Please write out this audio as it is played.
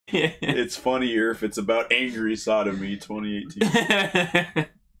It's funnier if it's about angry sodomy 2018.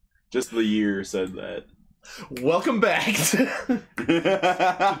 Just the year said that. Welcome back to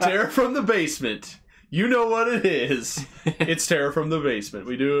Terror from the Basement. You know what it is. It's Terror from the Basement.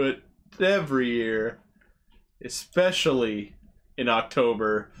 We do it every year, especially in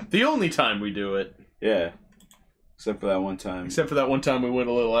October. The only time we do it. Yeah. Except for that one time. Except for that one time we went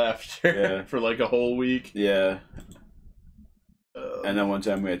a little after. Yeah. For like a whole week. Yeah. And then one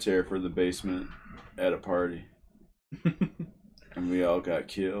time we had Terror from the Basement at a party. And we all got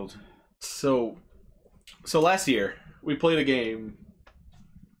killed. So last year, we played a game.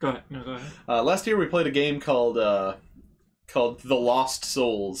 Go ahead. No, go ahead. Last year we played a game called The Lost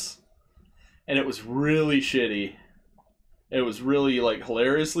Souls. And it was really shitty. It was really, like,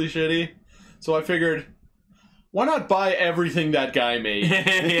 hilariously shitty. So I figured, why not buy everything that guy made?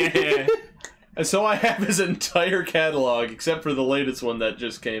 Yeah. And so I have his entire catalog, except for the latest one that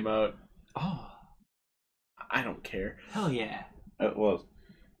just came out. Oh. I don't care. Hell yeah. Well,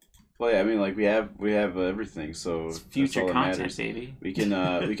 yeah. I mean, like we have everything. So It's future that's all that content, matters. baby. We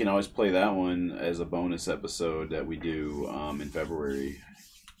can always play that one as a bonus episode that we do in February.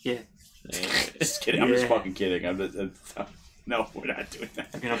 Yeah. Just kidding. I'm just fucking kidding. No, we're not doing that.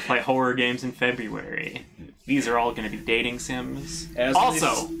 We're gonna play horror games in February. These are all gonna be dating sims. As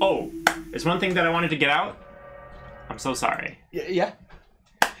Also, there's one thing that I wanted to get out. I'm so sorry. Yeah.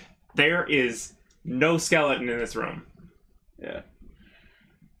 There is no skeleton in this room. Yeah.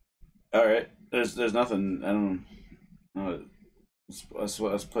 All right. There's nothing. I don't know.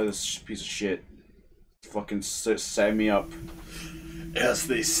 Let's play this piece of shit. Fucking sign me up. As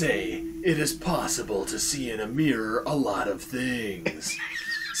they say, it is possible to see in a mirror a lot of things.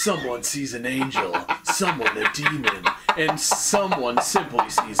 Someone sees an angel, someone a demon, and someone simply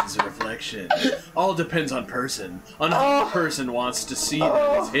sees his reflection. All depends on person, on how the person wants to see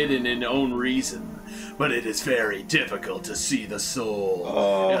that is hidden in own reason. But it is very difficult to see the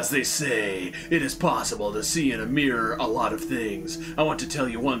soul. As they say, it is possible to see in a mirror a lot of things. I want to tell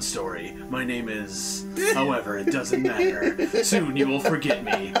you one story. My name is... However, it doesn't matter. Soon you will forget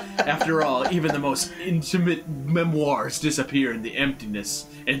me. After all, even the most intimate memoirs disappear in the emptiness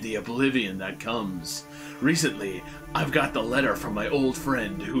and the oblivion that comes. Recently, I've got the letter from my old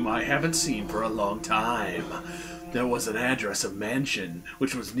friend whom I haven't seen for a long time. There was an address of mansion,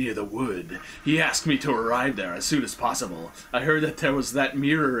 which was near the wood. He asked me to arrive there as soon as possible. I heard that there was that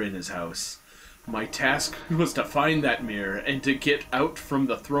mirror in his house. My task was to find that mirror and to get out from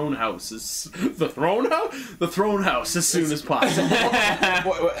the throne house. The throne house? The throne house as soon as possible.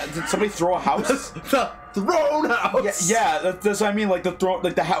 What, did somebody throw a house? The throne house! Yeah, that's what I mean. Like the throne,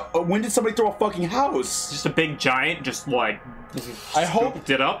 like the house. When did somebody throw a fucking house? Just a big giant, just like I hope scooped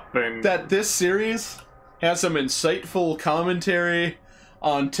it up and that this series has some insightful commentary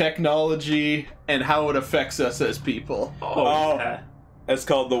on technology and how it affects us as people. yeah. It's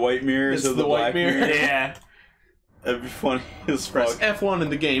called the White Mirrors It's or the Black White Mirror. Yeah. That'd be funny as Press fuck. F1 in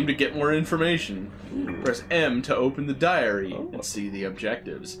the game to get more information. Press M to open the diary and see the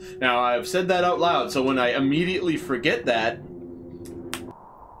objectives. Now, I've said that out loud, so when I immediately forget that,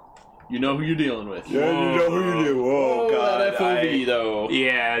 you know who you're dealing with. Yeah, you know who you do. Oh, God. that FOV, though.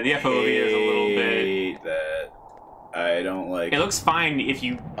 Yeah, the FOV is a little bit. Hate that. I don't like It looks fine if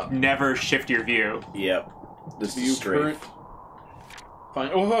you never shift your view. Yep. This View is straight. current.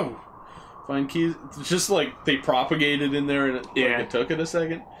 Find keys. It's just like they propagated in there and it took it a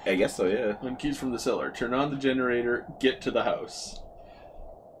second. I guess so, yeah. Find keys from the cellar. Turn on the generator. Get to the house.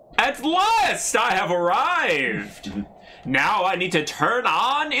 At last, I have arrived! Now I need to turn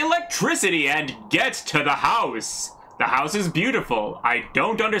on electricity and get to the house. The house is beautiful. I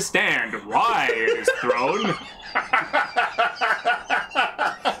don't understand why it is thrown.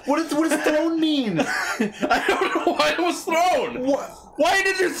 What does throne mean? I don't know why it was thrown. What? Why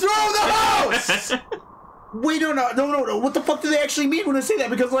did you throw the house? Wait, no. What the fuck do they actually mean when they say that?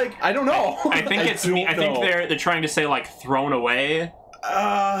 Because, like, I don't know. I think I think they're trying to say like thrown away.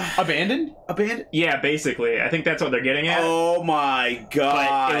 Abandoned? Yeah, basically. I think that's what they're getting at. Oh my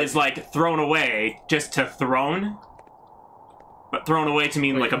God. But it was like thrown away just to thrown. But thrown away to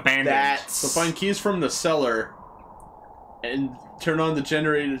mean like abandoned. So find keys from the cellar and turn on the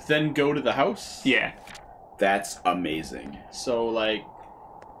generator, then go to the house? Yeah. That's amazing. So, like...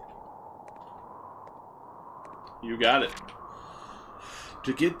 You got it.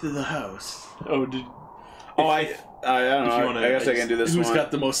 To get to the house. I don't know. I guess I can do this Who's one.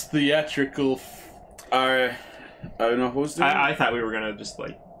 got the most theatrical... I don't know who's doing I thought we were gonna just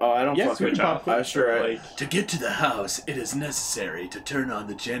like Oh, I don't Yes, fucking we can pop I sure. like, To get to the house, it is necessary to turn on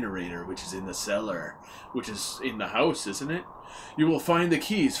the generator, which is in the cellar. Which is in the house, isn't it? You will find the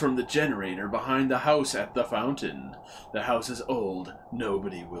keys from the generator behind the house at the fountain. The house is old.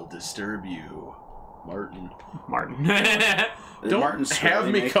 Nobody will disturb you. Martin. Did Don't Martin have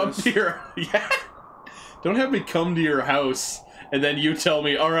Shkreli me make come this? to your... Yeah. Don't have me come to your house and then you tell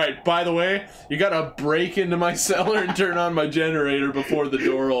me, alright, by the way, you gotta break into my cellar and turn on my generator before the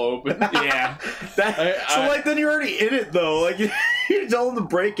door will open. yeah. So like then you're already in it though. Like you tell them to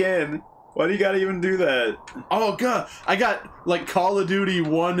break in. Why do you gotta even do that? Oh god, I got like Call of Duty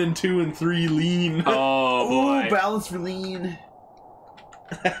 1 and 2 and 3 lean. Oh boy. Ooh, balance for lean.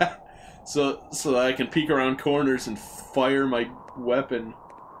 so that I can peek around corners and fire my weapon.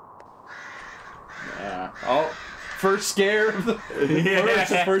 Oh, first scare of the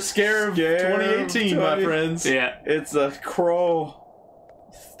first scare of 2018, my friends. Yeah. It's a crow.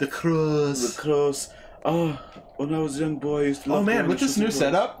 The crows. The crows. Oh, when I was a young boy, I used to love Oh man, going with to this new shoot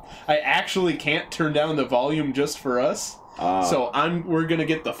setup, I actually can't turn down the volume just for us. So we're gonna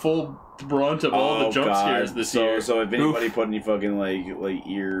get the full brunt of all the jump scares this year. So if anybody put any fucking like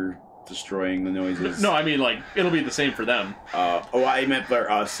ear destroying the noises. No, I mean like it'll be the same for them. Oh, I meant for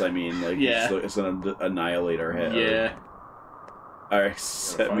us. I mean, like, Yeah. it's gonna annihilate our head. Yeah. All right,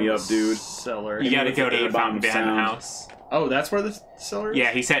 set me up, dude. Cellar. You gotta go to the A-bomb fountain behind the sound. house. Oh, that's where the cellar is?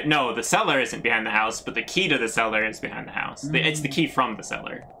 Yeah, he said, no, the cellar isn't behind the house, but the key to the cellar is behind the house. It's the key from the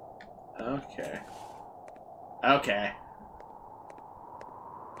cellar. Okay. Okay.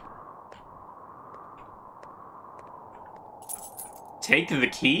 Take the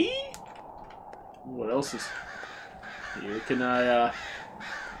key? What else is here? Can I,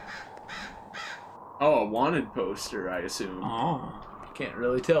 Oh, a wanted poster, I assume. Oh. Can't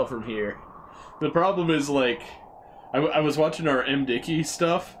really tell from here. The problem is, like, I was watching our M. Dickey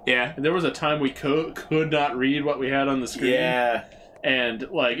stuff, Yeah. and there was a time we could not read what we had on the screen. Yeah. And,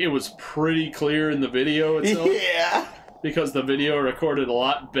 like, it was pretty clear in the video itself. Yeah. Because the video recorded a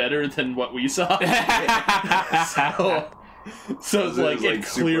lot better than what we saw. So it's like, it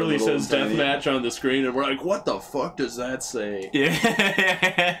super clearly little says and tiny. deathmatch on the screen, and we're like, what the fuck does that say?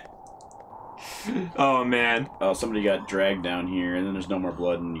 Yeah. Oh, man. Oh, somebody got dragged down here, and then there's no more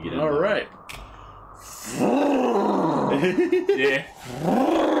blood, and you get in. Alright. Yeah.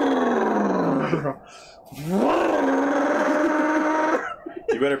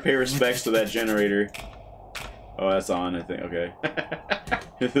 You better pay respects to that generator. Oh, that's on, I think. Okay.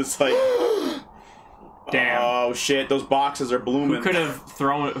 It's like... Damn. Oh, shit. Those boxes are blooming. Who could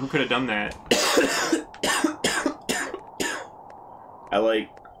have done that? I like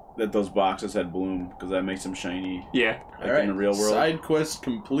that those boxes had bloom, because that makes them shiny. Yeah. Like in the real world. Side quest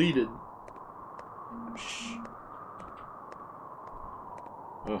completed.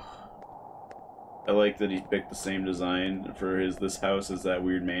 Ugh. I like that he picked the same design for this house as that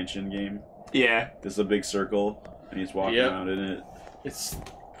weird mansion game. Yeah. This is a big circle, and he's walking Yep. around in it. It's...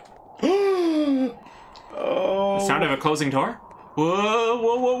 Oh. The sound of a closing door? Whoa,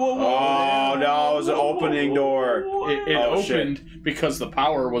 whoa, whoa, whoa, whoa. Oh, no, it was an opening door. It Oh, opened because the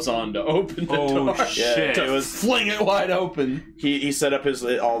power was on to open the door. shit. Yeah, To it was. fling it wide open. He set up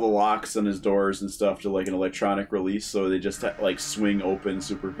all the locks on his doors and stuff to like an electronic release, so they just like swing open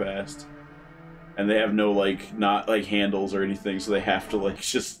super fast, and they have no not handles or anything, so they have to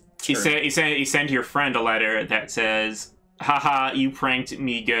just. He sent your friend a letter that says, haha, you pranked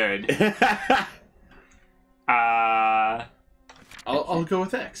me good. I'll go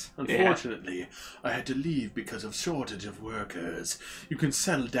with X. Unfortunately, I had to leave because of shortage of workers. You can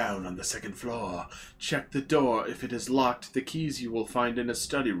settle down on the second floor. Check the door. If it is locked, the keys you will find in a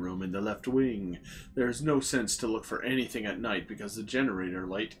study room in the left wing. There is no sense to look for anything at night because the generator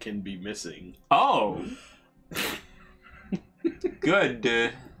light can be missing. Oh. Good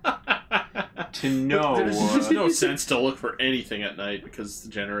to know. There's just no sense to look for anything at night because the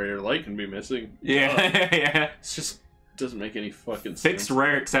generator light can be missing. Yeah, yeah. It's just doesn't make any fucking sense. Fixed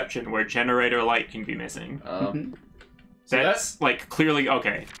rare exception where generator light can be missing. So That's like clearly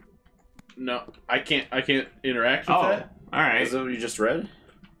okay. No, I can't interact with that. Alright. Is that what you just read?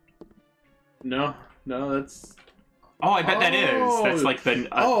 No, that's. Oh, I bet that is. That's like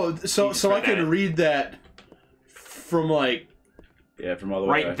the. So I can read that from like. Yeah, from all the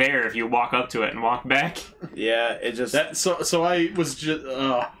way Right there, if you walk up to it and walk back. Yeah, it just. That so I was just.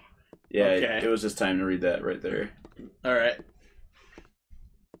 Yeah, okay. it was just time to read that right there. All right.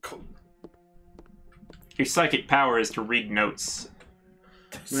 Cool. Your psychic power is to read notes.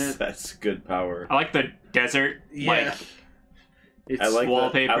 Man. That's good power. I like the desert. Yeah. It's I like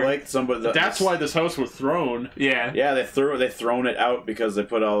wallpaper. I like somebody. That's why this house was thrown. Yeah. Yeah, they thrown it out because they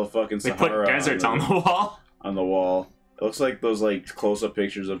put all the fucking They Sahara put deserts on the wall. on the wall. It looks like those like close-up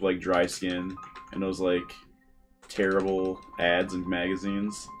pictures of like dry skin and those like terrible ads in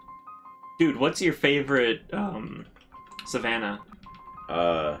magazines. Dude, what's your favorite savannah?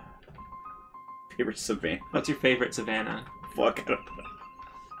 Favorite savannah? What's your favorite savannah? Fuck. I don't know.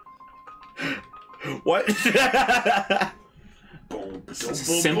 What? It's a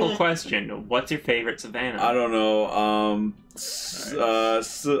simple question. What's your favorite savannah? I don't know.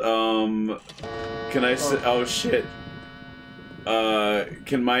 Can I say? Oh shit.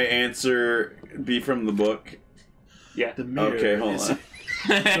 Can my answer be from the book? Yeah. The mirror Okay, hold is, on.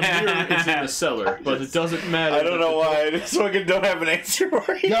 The mirror is in the cellar, but it doesn't matter. I don't know why. I just fucking don't have an answer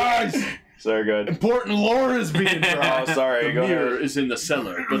for you. Guys, Sorry, go ahead. important lore is being dropped. Oh, sorry. The Go mirror ahead. is in the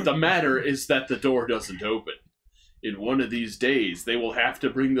cellar, but the matter is that the door doesn't open. In one of these days, they will have to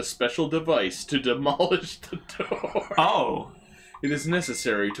bring the special device to demolish the door. Oh. It is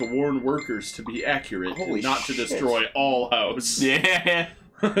necessary to warn workers to be accurate Holy and not to shit. destroy all house. Yeah.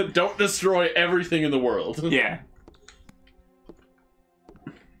 Don't destroy everything in the world. Yeah.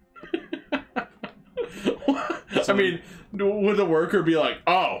 I mean, would the worker be like,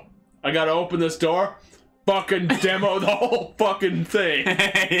 oh, I gotta open this door? Fucking demo the whole fucking thing.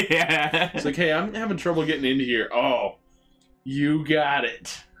 Yeah. It's like, hey, I'm having trouble getting into here. Oh, you got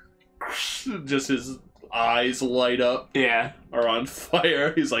it. Just his eyes light up, Yeah. are on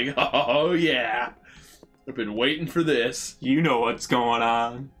fire. He's like, oh, yeah. I've been waiting for this. You know what's going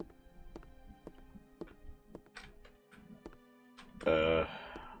on.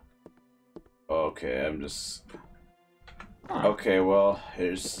 Okay, I'm just... Huh. Okay, well,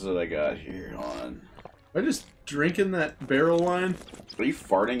 here's what I got here. Hold on. Am I just drinking that barrel wine? Are you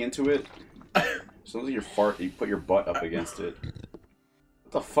farting into it? Sounds like you put your butt up against it.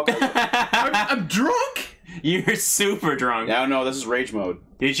 What the fuck? I'm drunk? You're super drunk. Yeah, no, this is rage mode.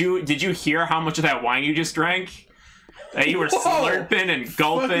 Did you hear how much of that wine you just drank? That you were Whoa! slurping and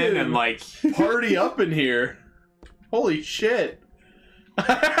gulping Fucking- and like... Party up in here. Holy shit.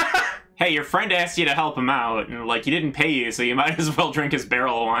 Hey, your friend asked you to help him out, and like he didn't pay you, so you might as well drink his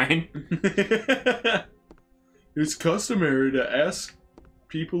barrel of wine. It's customary to ask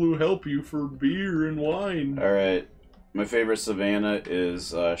people who help you for beer and wine. Alright. My favorite Savannah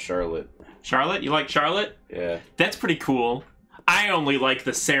is Charlotte. Charlotte? You like Charlotte? Yeah. That's pretty cool. I only like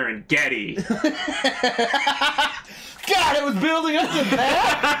the Serengeti. God, it was building up to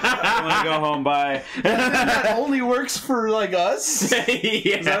that. I want to go home, bye. That only works for like us. 'Cause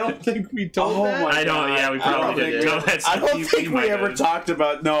Yeah. I don't think we told Oh that. my I don't. Yeah, we I don't probably think- didn't. No, that's I don't you think we might ever have. talked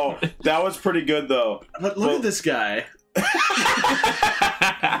about... No, that was pretty good, though. But look at this guy.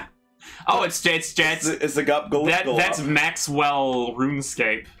 Oh, it's It's the go that's Maxwell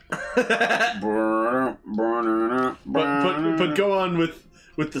RuneScape. But go on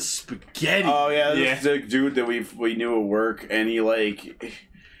with the spaghetti. Oh yeah, Yeah. this is the dude that we knew at work, and he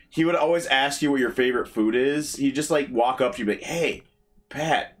would always ask you what your favorite food is. He'd just like walk up to you and be like, "Hey,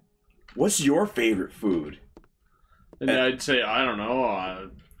 Pat, what's your favorite food?" And I'd say, I don't know,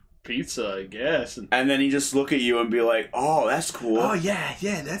 pizza, I guess. And then he'd just look at you and be like, "Oh, that's cool. Oh yeah,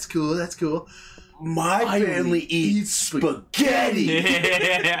 that's cool. That's cool. My family eats spaghetti."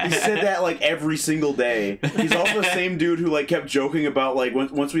 He said that like every single day. He's also the same dude who like kept joking about like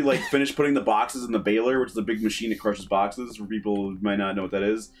once we like finished putting the boxes in the baler, which is a big machine that crushes boxes for people who might not know what that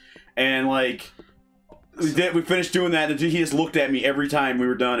is, and like we finished doing that, and he just looked at me every time we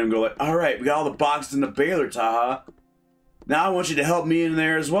were done and go like, "All right, we got all the boxes in the baler, Taha. Now I want you to help me in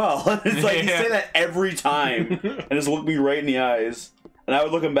there as well." It's like you say that every time, and just look me right in the eyes. And I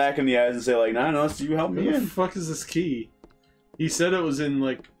would look him back in the eyes and say, like, "Nah, no, you help me Where the in." fuck is this key? He said it was in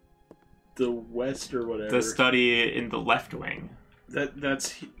like the west or whatever. The study in the left wing.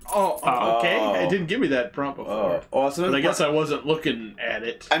 That's okay. Oh. It didn't give me that prompt before. Awesome. But I guess I wasn't looking at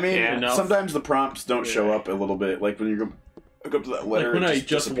it. I mean, Yeah. enough. sometimes the prompts don't show up a little bit. Like when you go up to that letter, Like when it I just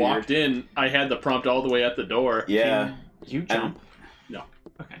disappeared. walked in, I had the prompt all the way at the door. Yeah. You jump. No.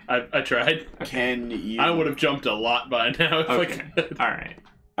 Okay. I tried. Can you? I would have jumped a lot by now if I Okay. could. All right.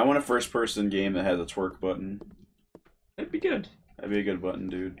 I want a first-person game that has a twerk button. That'd be good. That'd be a good button,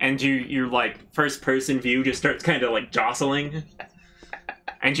 dude. And your like first person view just starts kind of like jostling,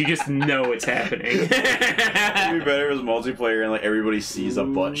 and you just know it's happening. It'd be better if it was multiplayer and like everybody sees a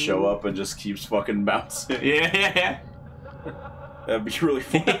butt show up and just keeps fucking bouncing. Yeah. That'd be really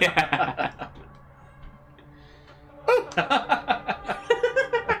fun. Yeah.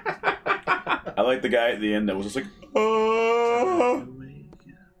 I like the guy at the end that was just like, "Oh."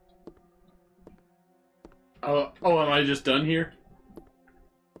 Oh, am I just done here?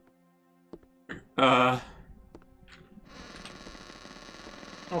 Oh,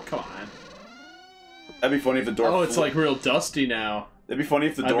 come on. That'd be funny if the door... Oh, it's like real dusty now. It'd be funny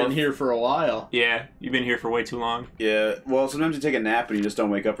if the door... I've been here for a while. Yeah, you've been here for way too long. Yeah, well, sometimes you take a nap and you just don't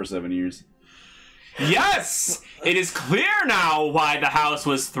wake up for 7 years. Yes! It is clear now why the house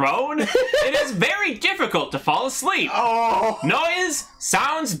was thrown. It is very difficult to fall asleep. Oh! Noise,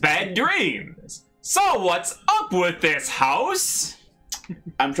 sounds, bad dreams. So what's up with this house?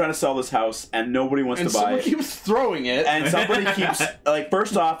 I'm trying to sell this house, and nobody wants to buy someone it. keeps throwing it. And somebody keeps... Like,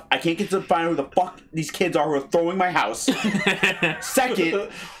 first off, I can't get to find who the fuck these kids are who are throwing my house. Second,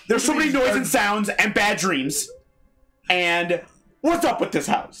 there's so many noise and sounds and bad dreams. And what's up with this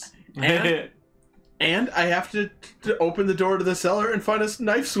house? And I have to open the door to the cellar and find a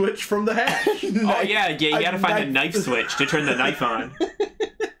knife switch from the hatch. Oh yeah, you gotta find the knife switch to turn the knife on.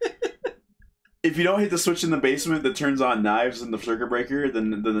 If you don't hit the switch in the basement that turns on knives and the circuit breaker,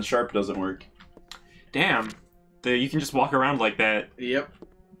 then the sharp doesn't work. Damn. You can just walk around like that. Yep.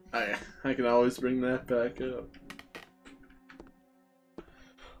 I can always bring that back up.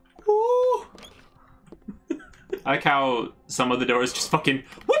 Woo! I like how some of the doors just fucking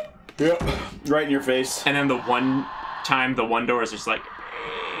whoop! Yep. Right in your face. And then the one time the one door is just like...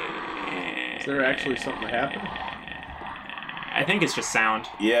 Is there actually something that happened? I think it's just sound.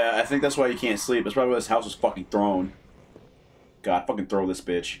 Yeah, I think that's why you can't sleep. That's probably why this house was fucking thrown. God, fucking throw this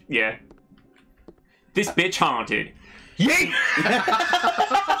bitch. Yeah. This bitch haunted. Yeet!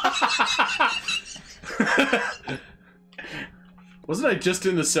 Wasn't I just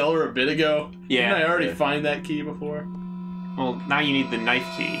in the cellar a bit ago? Yeah. Didn't I already Yeah. find that key before? Well, now you need the knife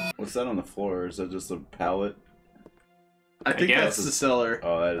key. What's that on the floor? Is that just a pallet? I think guess. that's the cellar.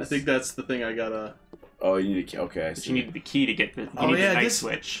 Oh, that is... I think that's the thing I gotta... Oh, you need a key. Okay, I But see. you need the key to get the, Oh, need yeah, the knife this-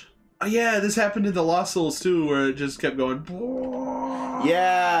 switch. Oh yeah, this happened in the Lost Souls too, where it just kept going...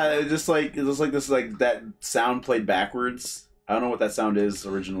 Yeah, it just like that sound played backwards. I don't know what that sound is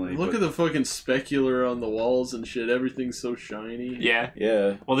originally. Look at the fucking specular on the walls and shit. Everything's so shiny. Yeah.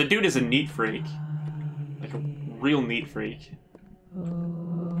 Yeah. Well, the dude is a neat freak. Like a real neat freak.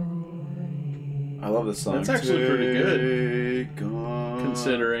 I love this song. That's actually pretty good.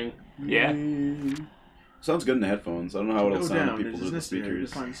 Considering. Yeah. Sounds good in the headphones. I don't know how it'll Go sound down. to It people is through the necessary to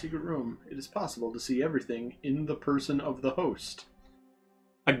speakers. find a secret room. It is possible to see everything in the person of the host.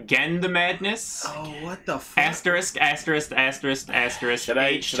 Again, the madness. Oh, what the fuck? Asterisk, asterisk, asterisk, asterisk. Should I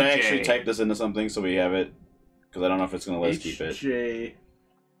H to actually J. type this into something so we have it? Because I don't know if it's going to let us keep it.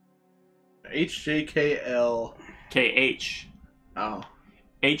 HJKL. KH. Oh.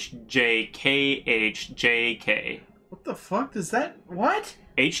 HJKHJK. What the fuck does that... What?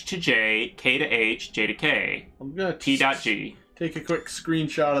 H to J, K to H, J to K. I'm gonna T dot G. take a quick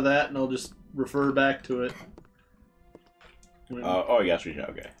screenshot of that and I'll just refer back to it. Oh, yes, we should.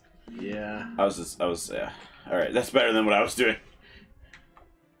 Okay. Yeah. Yeah. Alright, that's better than what I was doing.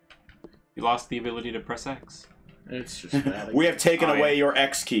 You lost the ability to press X. It's just bad. We have taken Oh, away yeah. your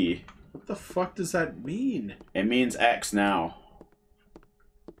X key. What the fuck does that mean? It means X now.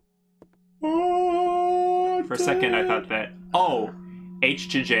 For a second, I thought that. Oh! H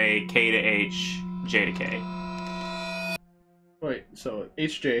to J, K to H, J to K. Wait, so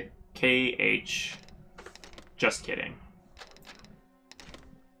HJ. K H. Just kidding.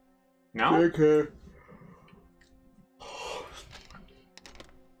 No? Okay.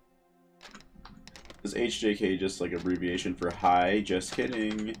 Is HJK just like abbreviation for hi? Just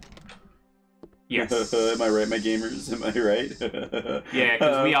kidding. Yes. Am I right, my gamers? Am I right? Yeah,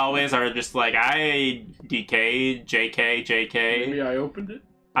 because we always are just like IDK, JK, JK, Maybe I opened it.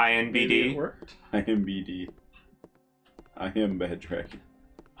 Maybe it INBD. worked. I am BD. I am Bad Dragon.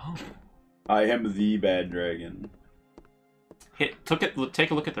 Oh. I am the Bad Dragon.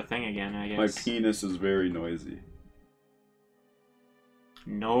 Take a look at the thing again, I My guess. penis is very noisy.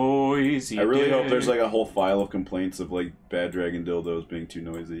 Noisy. I really hope dick. there's like a whole file of complaints of like Bad Dragon dildos being too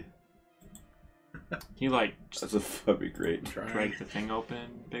noisy. You like just That'd be great. drag the thing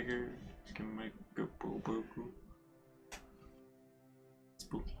open bigger. Can make go boo boo boo.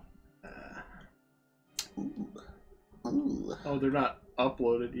 Spooky. Oh, they're not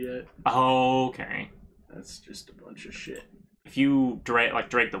uploaded yet. Okay. That's just a bunch of shit. If you drag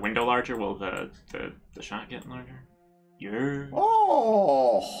the window larger, will the shot get larger? Yeah.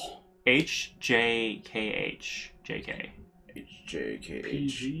 Oh! HJKH HJKH.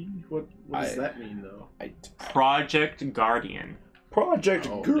 PG? What does that mean, though? Project Guardian. Project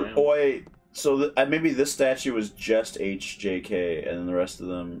Oh, Guru. damn. Oh, wait. So maybe this statue was just HJK, and then the rest of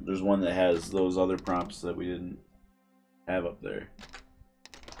them, there's one that has those other prompts that we didn't have up there.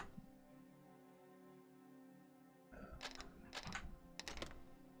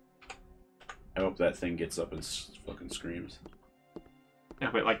 I hope that thing gets up and fucking screams.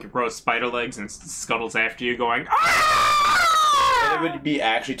 Yeah, but like it grows spider legs and scuttles after you, going. Ah! And it would be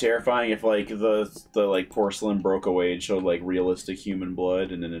actually terrifying if like the like porcelain broke away and showed like realistic human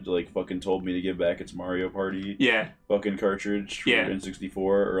blood, and then it like fucking told me to give back its Mario Party fucking cartridge for N64,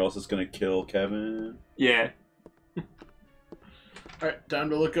 or else it's gonna kill Kevin. Yeah. All right,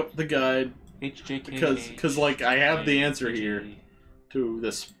 time to look up the guide because like I have the answer here to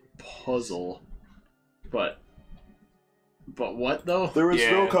this puzzle, but what though? There was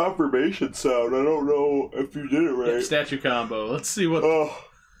no confirmation sound. I don't know if you did it right. Yeah, statue combo. Let's see what.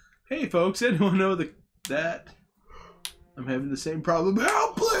 Hey folks, anyone know that? I'm having the same problem.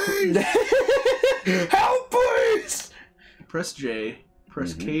 Help, please! Help, please! Press J.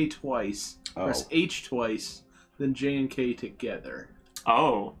 Press K twice. Press H twice. Then J and K together.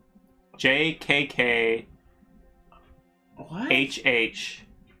 Oh. J, K, K. What? H, H.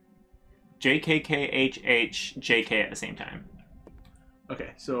 J, K, K, H, H, J, K at the same time.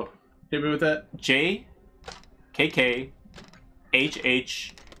 Okay, so hit me with that. J, K, K, H,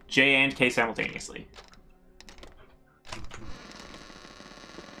 H, J, and K simultaneously.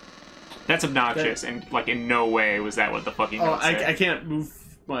 That's obnoxious, and like in no way was that what the fucking note said. I can't move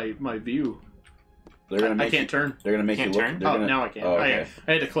my view. They're gonna make I can't turn. They're gonna make you look. Turn? Now I can. Oh, okay.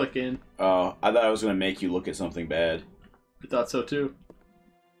 I had to click in. Oh, I thought I was gonna make you look at something bad. I thought so too.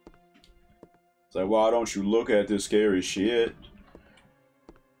 It's like, why don't you look at this scary shit?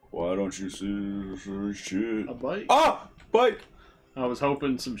 Why don't you see this shit? A bike. Ah! Bike! I was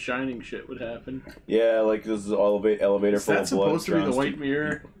hoping some shining shit would happen. Yeah, like this is elevator full of blood. Is that supposed to be the white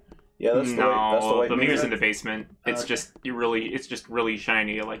mirror? Yeah, that's the white the mirror. mirror's in the basement. It's just really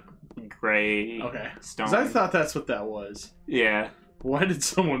shiny, like gray stone. 'Cause I thought that's what that was. Yeah. Why did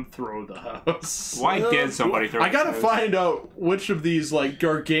someone throw the house? Why did somebody throw? I gotta find out which of these like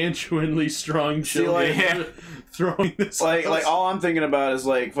gargantuanly strong children throwing this. Like house. all I'm thinking about is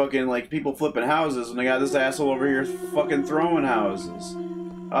like fucking like people flipping houses, and they got this asshole over here fucking throwing houses.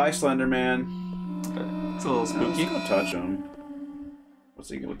 Hi, Slender Man. It's a little spooky. Let's go touch him. What's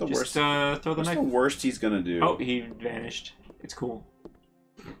he? What the worst? Throw the What's knife. the worst he's gonna do? Oh, he vanished. It's cool.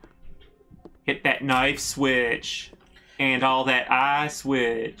 Hit that knife switch. And all that eye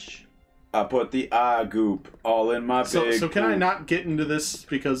switch. I put the eye goop all in my big. So can I not get into this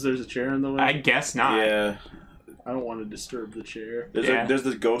because there's a chair in the way? I guess not. Yeah. I don't want to disturb the chair. There's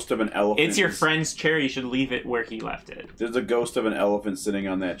the ghost of an elephant. It's your friend's chair. You should leave it where he left it. There's a ghost of an elephant sitting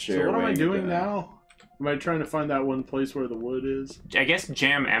on that chair. So what am I doing now? Am I trying to find that one place where the wood is? I guess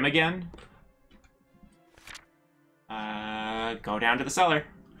jam M again. Go down to the cellar.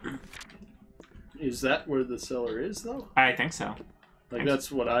 Is that where the cellar is, though? I think so. Like,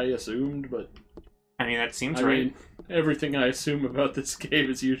 that's what I assumed, but... I mean, that seems I right. mean, everything I assume about this game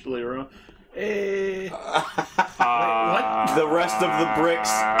is usually wrong. Hey! What? The rest of the bricks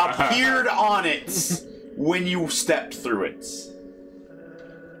appeared on it when you stepped through it.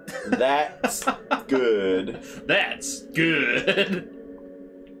 That's good. That's good!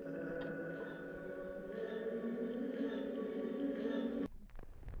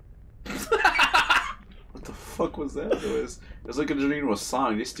 What the fuck was that? It was like a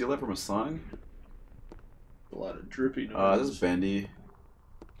song. Did you steal that from a song? A lot of drippy noise. This is Bendy.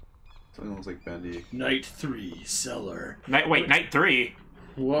 Something looks like Bendy. Night 3, cellar. Night 3?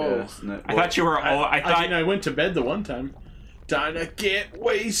 Whoa. I thought you were... I went to bed the one time. Time to get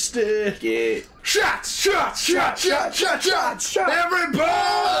wasted. Get... Shots! Everybody!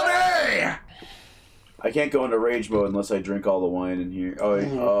 I can't go into rage mode unless I drink all the wine in here.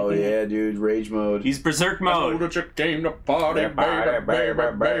 Oh yeah, dude, rage mode. He's berserk I mode. know that you came to party, baby.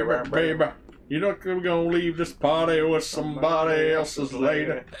 You're not gonna leave this party with somebody else's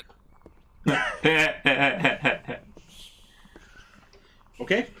lady.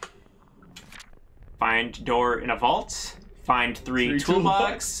 Okay. Find door in a vault. Find three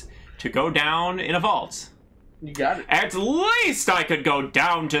toolbox to go down in a vault. You got it. At least I could go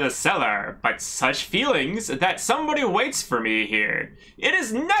down to the cellar, but such feelings that somebody waits for me here. It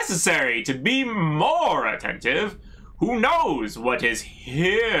is necessary to be more attentive. Who knows what is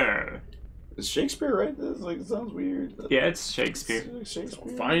here? Is Shakespeare right? This like it sounds weird. Yeah, it's Shakespeare.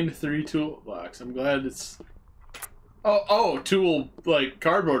 Find 3 toolbox. I'm glad it's... tool, like,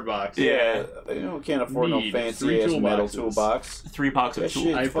 cardboard box. Yeah, can't afford no fancy-ass metal toolbox. 3 boxes of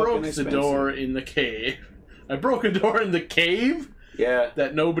tools. I broke the door in the cave. I broke a door in the cave? Yeah.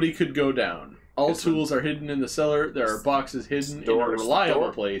 That nobody could go down. All tools are hidden in the cellar. There are boxes hidden in a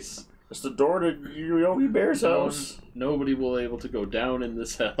reliable place. It's the door to Yogi Bear's house. Nobody will be able to go down in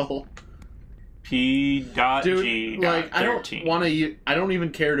this hell. P.G. Dude, like, I don't even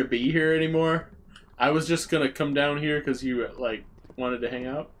care to be here anymore. I was just gonna come down here because you, like, wanted to hang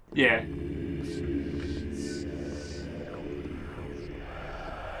out. Yeah.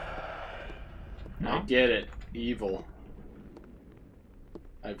 I get it. Evil.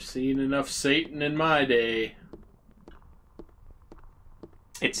 I've seen enough Satan in my day.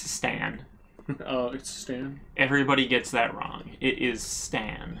 It's Stan. Oh, it's Stan? Everybody gets that wrong. It is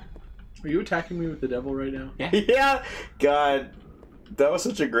Stan. Are you attacking me with the devil right now? Yeah. Yeah. God, that was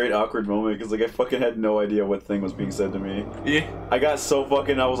such a great awkward moment because like I fucking had no idea what thing was being said to me. Yeah. I got so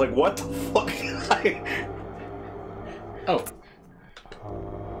fucking. I was like, what the fuck? Oh.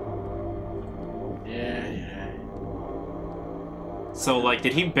 Yeah. So, like,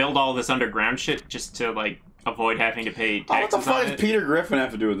 did he build all this underground shit just to, like, avoid having to pay Oh, what taxes the fuck on does it? Peter Griffin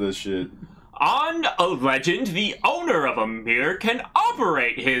have to do with this shit? On a legend, the owner of a mirror can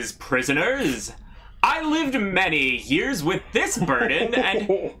operate his prisoners. I lived many years with this burden,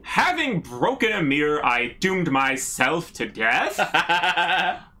 and having broken a mirror, I doomed myself to death.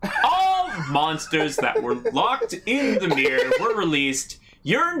 All monsters that were locked in the mirror were released,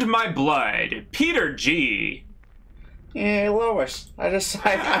 yearned my blood. Peter G. Yeah, Lois.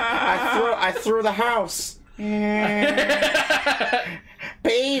 I threw the house.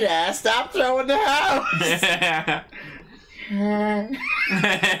 Peter, stop throwing the house.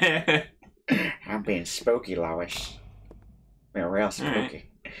 I'm being spooky, Lois. Being real spooky.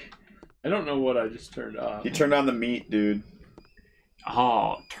 Right. I don't know what I just turned off. You turned on the meat, dude.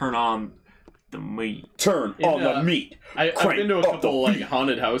 Oh, turn on the meat. Turn on the meat. I've been to a couple like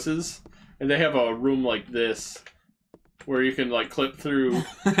haunted houses, and they have a room like this where you can like clip through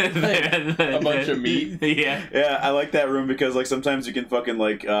a bunch of meat. Yeah. Yeah, I like that room because like sometimes you can fucking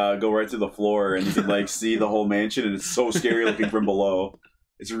like go right through the floor and you can like see the whole mansion and it's so scary looking from below.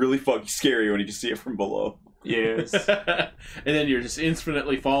 It's really fucking scary when you can see it from below. Yes. And then you're just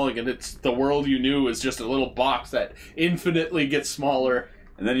infinitely falling, and it's the world you knew is just a little box that infinitely gets smaller.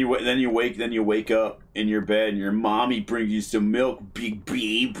 And then you wake up in your bed and your mommy brings you some milk, big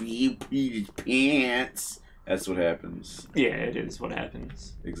baby, Peter's pants. That's what happens. Yeah, it is what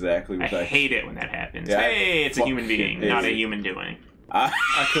happens. Exactly what I hate it when that happens. Yeah, hey, it's a human being, hate not a it. human doing.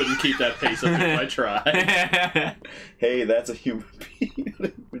 I couldn't keep that pace up if I tried. Hey, that's a human being. What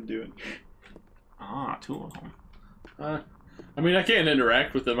have you been doing? Ah, two of them. I mean, I can't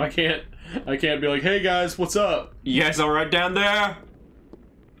interact with them. I can't be like, hey guys, what's up? You guys alright down there?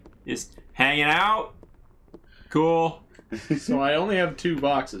 Just hanging out? Cool. So I only have 2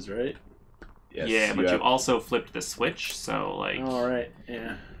 boxes, right? Yes, yeah, but have- you also flipped the switch, so like... Alright,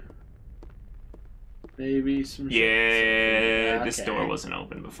 yeah. Maybe some shit. Yeah, this Okay. door wasn't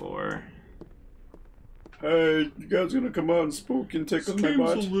open before. Hey, you guys gonna come out and spook and tickle my Seems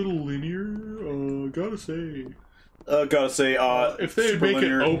butt? a little linear, gotta say. Gotta say, if they super make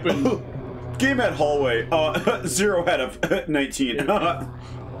linear. it open... Game at hallway, 0 out of 19.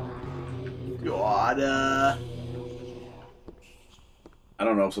 Gotta... I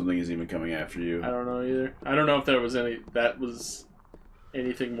don't know if something is even coming after you. I don't know either. I don't know if that was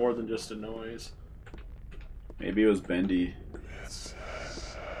anything more than just a noise. Maybe it was Bendy.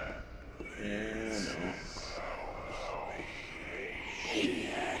 Yeah, no.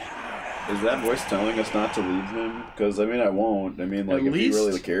 Is that voice telling us not to leave him? Because, I mean, I won't. I mean, like, At if he least-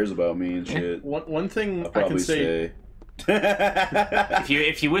 really cares about me and shit, One thing I'll I can probably say... stay.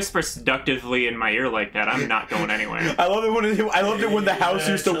 If you whisper seductively in my ear like that, I'm not going anywhere. I loved it when the house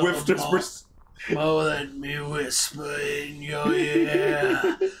used to whisper. Oh, let me whisper in your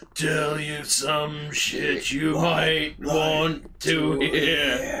ear, tell you some shit you might want to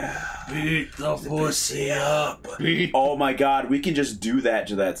hear. Beat the pussy up. Oh my god, we can just do that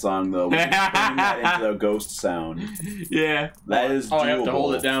to that song though. We can bring that into the ghost sound. Yeah. That is doable. Oh, I have to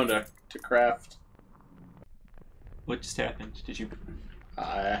hold it down to craft. What just happened? Did you...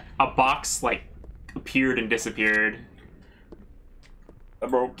 Uh, A box, like, appeared and disappeared. I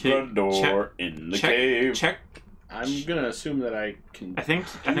broke the door in the cave. Check. I'm gonna assume that I can. I think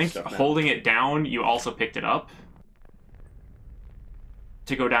stuff now. holding it down, you also picked it up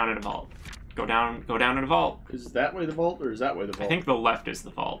to go down in a vault. Go down in a vault. Is that way the vault, or is that way the vault? I think the left is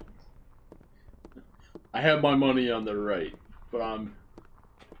the vault. I have my money on the right, but I'm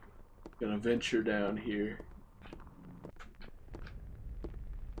gonna venture down here.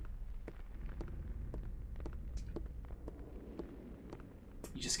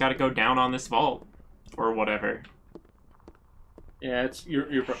 You just got to go down on this vault or whatever. Yeah, it's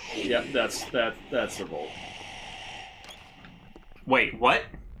yeah, that's the vault. Wait, what?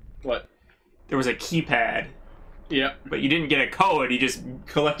 What? There was a keypad Yep. But you didn't get a code. You just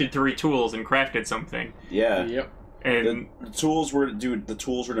collected 3 tools and crafted something. Yeah. Yep. And The tools were, dude. The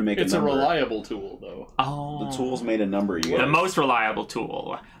tools were to make It's a a number. reliable tool, though. oh, The tools made a number. You the gotta most reliable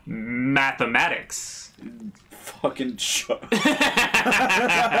tool, mathematics. fucking shut.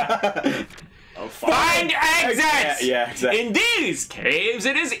 Oh, Find exits! Yeah, exactly. In these caves,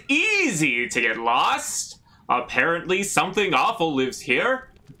 it is easy to get lost. Apparently, something awful lives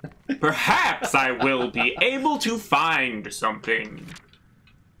here. Perhaps I will be able to find something.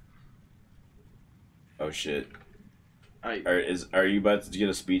 Oh shit. I Are you about to get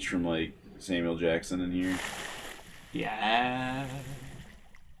a speech from like Samuel Jackson in here? Yeah.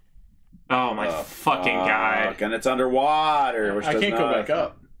 Oh my fucking god. And it's underwater. Which does can't go not- back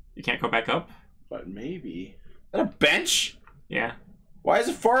up, You can't go back up? but maybe. Is that a bench? Yeah. Why is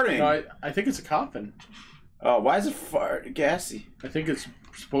it farting? No, I think it's a coffin. Oh, why is it gassy? I think it's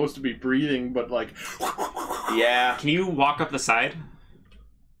supposed to be breathing, but like. Yeah. Can you walk up the side?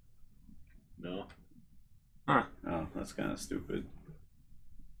 No. Huh. Oh, that's kind of stupid.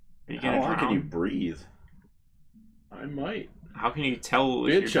 Are you How gonna long can drown? you breathe? I might. How can you tell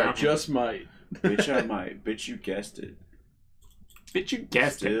if Bitch, you're I drowning? just might. Bitch, I might. Bitch, you guessed it. Bitch, you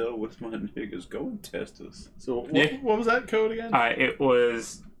guessed it. Still with my niggas. Go and test us. So, Yeah. what was that code again? It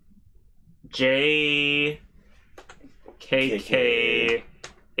was J K K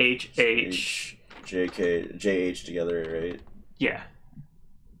H H. JH together, right? Yeah.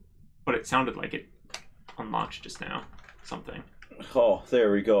 But it sounded like it unlocked just now. Something. Oh,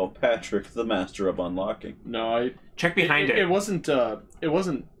 there we go. Patrick, the master of unlocking. No, I. Check behind it. It wasn't. It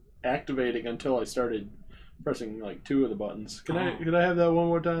wasn't activating until I started pressing like 2 of the buttons. Could I have that one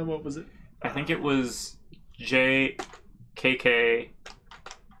more time? What was it? I think it was J K K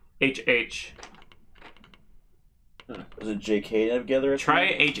H H. Was it JK together? Try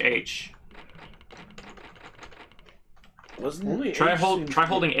H H. Wasn't it? Only Try H hold. seems Try to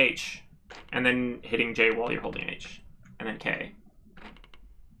be- holding H, and then hitting J while you're holding H, and then K.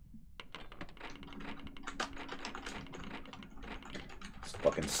 This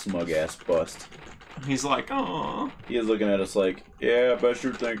fucking smug ass bust. He's like, oh. He is looking at us like, yeah, I bet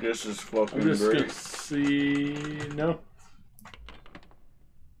you think this is fucking I'm just great. gonna see. No.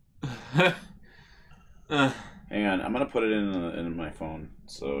 Hang on, I'm gonna put it in my phone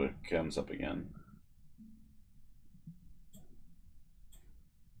so it comes up again.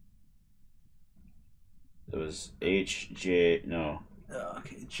 It was HJ no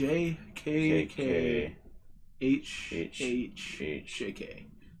Okay. J K K H H J K.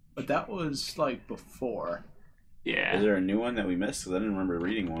 But that was like before. Yeah. Is there a new one that we missed? Because I didn't remember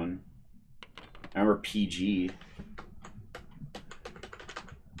reading one. I remember PG.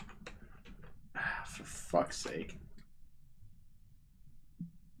 For fuck's sake.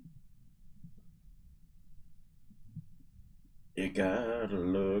 You gotta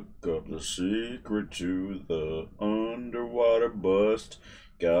look up the secret to the underwater bust.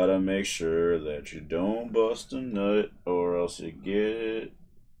 Gotta make sure that you don't bust a nut, or else you get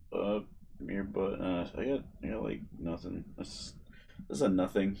up your butt. I got like nothing. That's a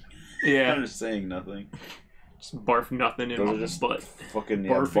nothing. Yeah. I'm just saying nothing. Just barf nothing in Those my are just butt. fucking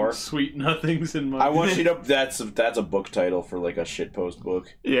yeah, Barfing barf. sweet nothings in my. I want you to. That's a book title for like a shitpost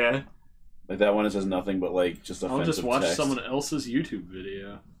book. Yeah. Like that one. It says nothing but like just offensive I'll just watch text. someone else's YouTube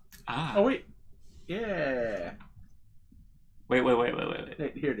video. Ah. Oh wait. Yeah. Wait.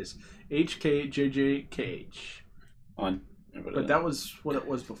 Hey, here it is. HKJJKH. on. But that was what it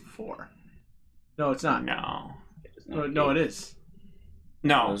was before. No, it's not. No. No, it is.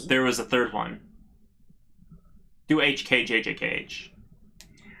 No, there was a third one. Do HKJJKH.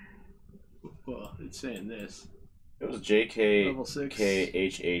 Well, it's saying this. It was JK Level 6.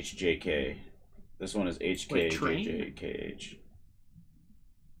 KHHJK. This one is Wait, train? HKJJKH.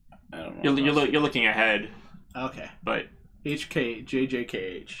 I don't know. You're looking ahead, Okay. but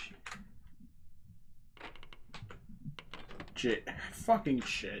HKJJKH. Fucking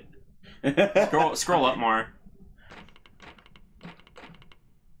shit. scroll up more.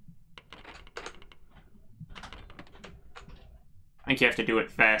 I think you have to do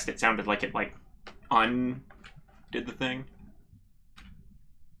it fast. It sounded like it did the thing.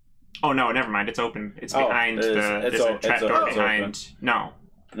 Oh no, never mind. It's open. It's Oh, behind it is. the. It's There's a o- trap it's door open. behind. No,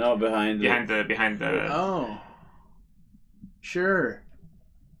 No, behind behind the. Oh. Sure.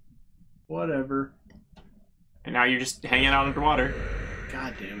 Whatever. And now you're just hanging out underwater.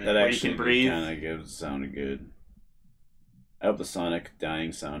 God damn that it. where you actually can breathe. kind of good. Sounded good. I hope the Sonic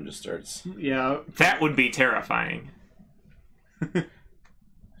dying sound just starts. Yeah. That would be terrifying.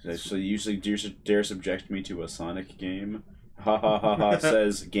 So you usually dare subject me to a Sonic game? Ha ha ha ha!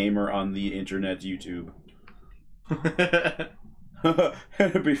 Says gamer on the internet YouTube.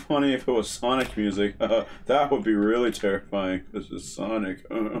 It'd be funny if it was Sonic music. That would be really terrifying. This is Sonic.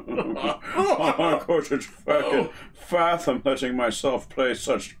 Of course, it's fucking fathom letting myself play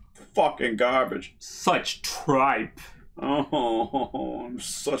such fucking garbage. Such tripe. Oh, I'm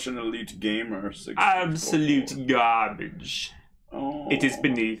such an elite gamer. Absolute garbage. Oh, It is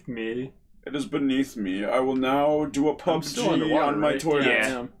beneath me. It is beneath me. I will now do a PUBG on my toilet.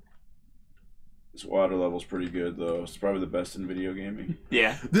 Yeah. This water level's pretty good, though. It's probably the best in video gaming.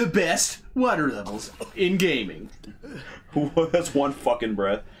 Yeah. The best water levels in gaming. That's one fucking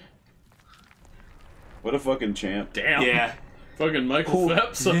breath. What a fucking champ. Damn. Yeah. Fucking Michael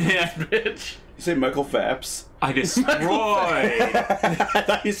Phelps on Yeah. this bitch. You say Michael Phelps? I destroy. I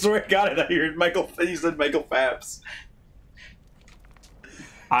thought you swear to God, I thought you said Michael Phelps.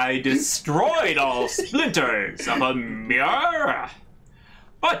 I destroyed all splinters of a mirror.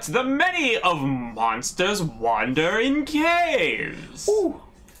 But the many of monsters wander in caves. Ooh.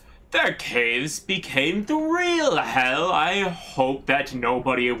 Their caves became the real hell. I hope that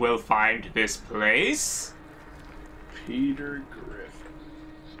nobody will find this place. Peter Griffin.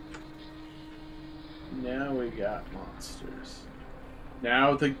 Now we got monsters.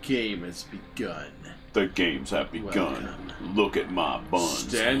 Now the game has begun. The games have begun. Welcome. Look at my buns.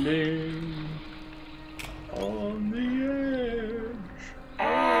 Standing on the edge.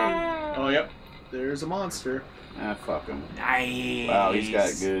 Oh, yep. There's a monster. Ah, fuck him. Nice. Wow, he's got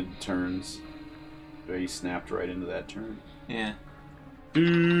good turns. He snapped right into that turn. Yeah.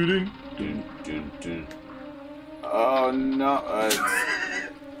 Dun, dun, dun. Oh, no.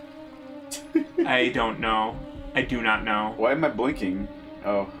 I don't know. I do not know. Why am I blinking?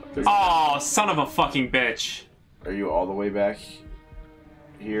 Oh. Oh, son of a fucking bitch. Are you all the way back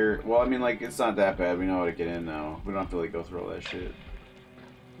here? Well, I mean, like, it's not that bad. We know how to get in now. We don't have to, like, go through all that shit.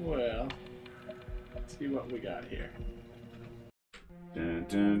 Well, let's see what we got here. Dun,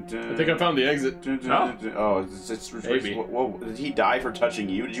 dun, dun, I think I found the exit. dun, dun, dun. Oh, it's Maybe. Whoa, did he die for touching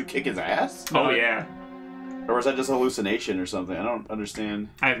you? Did you kick his ass? Oh, yeah. Or was that just hallucination or something? I don't understand.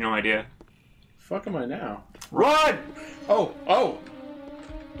 I have no idea. Fuck am I now? Run! Oh!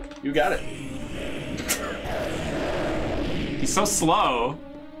 You got it. He's so slow.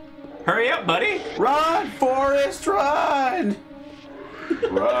 Hurry up, buddy. Run, Forrest, run!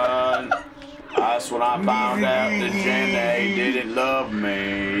 Run. That's when I found out that Jenny didn't love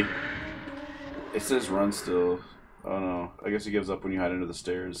me. It says run still. Oh no. I guess he gives up when you hide under the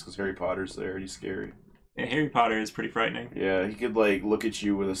stairs because Harry Potter's there and he's scary. Yeah, Harry Potter is pretty frightening. Yeah, he could like look at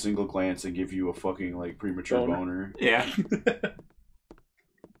you with a single glance and give you a fucking like premature boner. Yeah.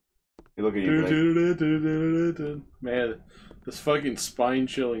 He look at you like, Man, this fucking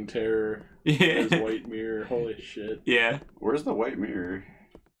spine-chilling terror. Yeah. This white mirror. Holy shit. Yeah. where's the white mirror?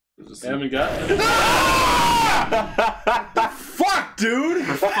 I haven't got it. Fuck, dude!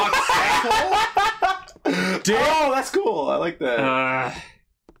 For fuck's sake. Damn. Oh, that's cool. I like that.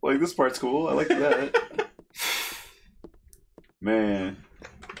 Like, this part's cool. I like that. Man.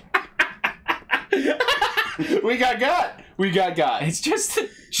 We got. It's just the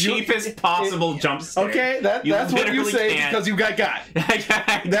cheapest possible jump scare. Okay, that's what you literally say can't. because you got. That's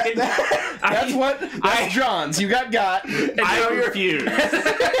John's. You got. And now I you're. refuse.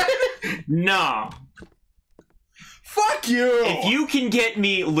 No. Fuck you! If you can get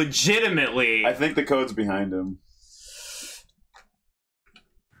me legitimately... I think the code's behind him.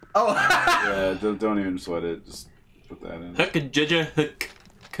 Oh. Yeah, don't even sweat it. Just put that in. Hook a judge hook.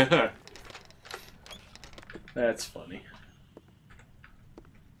 That's funny.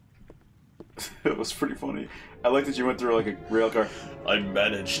 It was pretty funny. I like that you went through like a rail car. I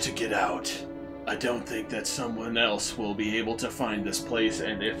managed to get out. I don't think that someone else will be able to find this place,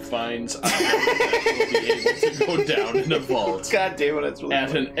 and if finds, I will be able to go down in a vault. God damn it, that's really At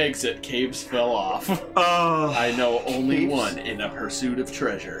funny. an exit, caves fell off. Oh. I know only Caves? one in a pursuit of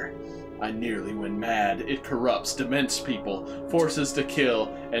treasure. I nearly went mad. It corrupts, dements people, forces to kill,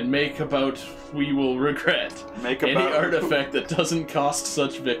 and make about we will regret. Any artifact that doesn't cost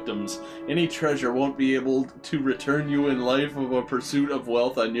such victims. Any treasure won't be able to return you in life of a pursuit of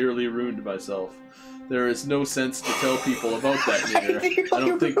wealth. I nearly ruined myself. There is no sense to tell people about that neither. I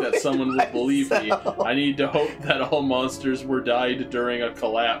don't think that someone will believe me. I need to hope that all monsters were died during a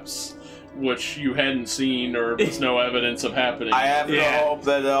collapse, which you hadn't seen or was no evidence of happening. I have to hope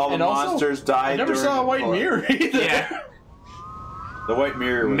that all the And also, monsters died. I never during saw a the white flood. mirror either. Yeah. The white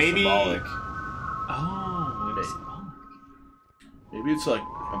mirror was Maybe- symbolic. Oh, it's Maybe it's like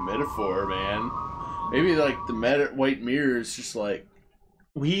a metaphor, man. Maybe like the white mirror is just like,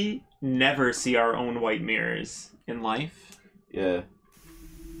 We never see our own white mirrors in life. Yeah.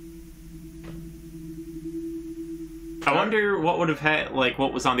 I wonder what would have had, like,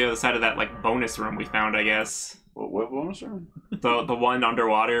 what was on the other side of that, like, bonus room we found, I guess. What bonus room? The one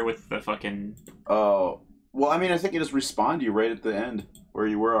underwater with the fucking... Oh. Well, I mean, I think it just respawned you right at the end, where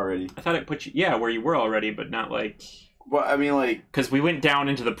you were already. I thought it put you... Yeah, where you were already, but not, like... Well, I mean, like... Because we went down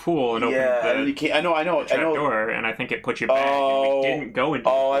into the pool and opened the... you can't, I know. door, and I think it put you back, and we didn't go into the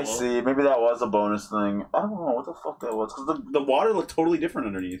pool. I see. Maybe that was a bonus thing. I don't know what the fuck that was, because the water looked totally different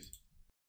underneath.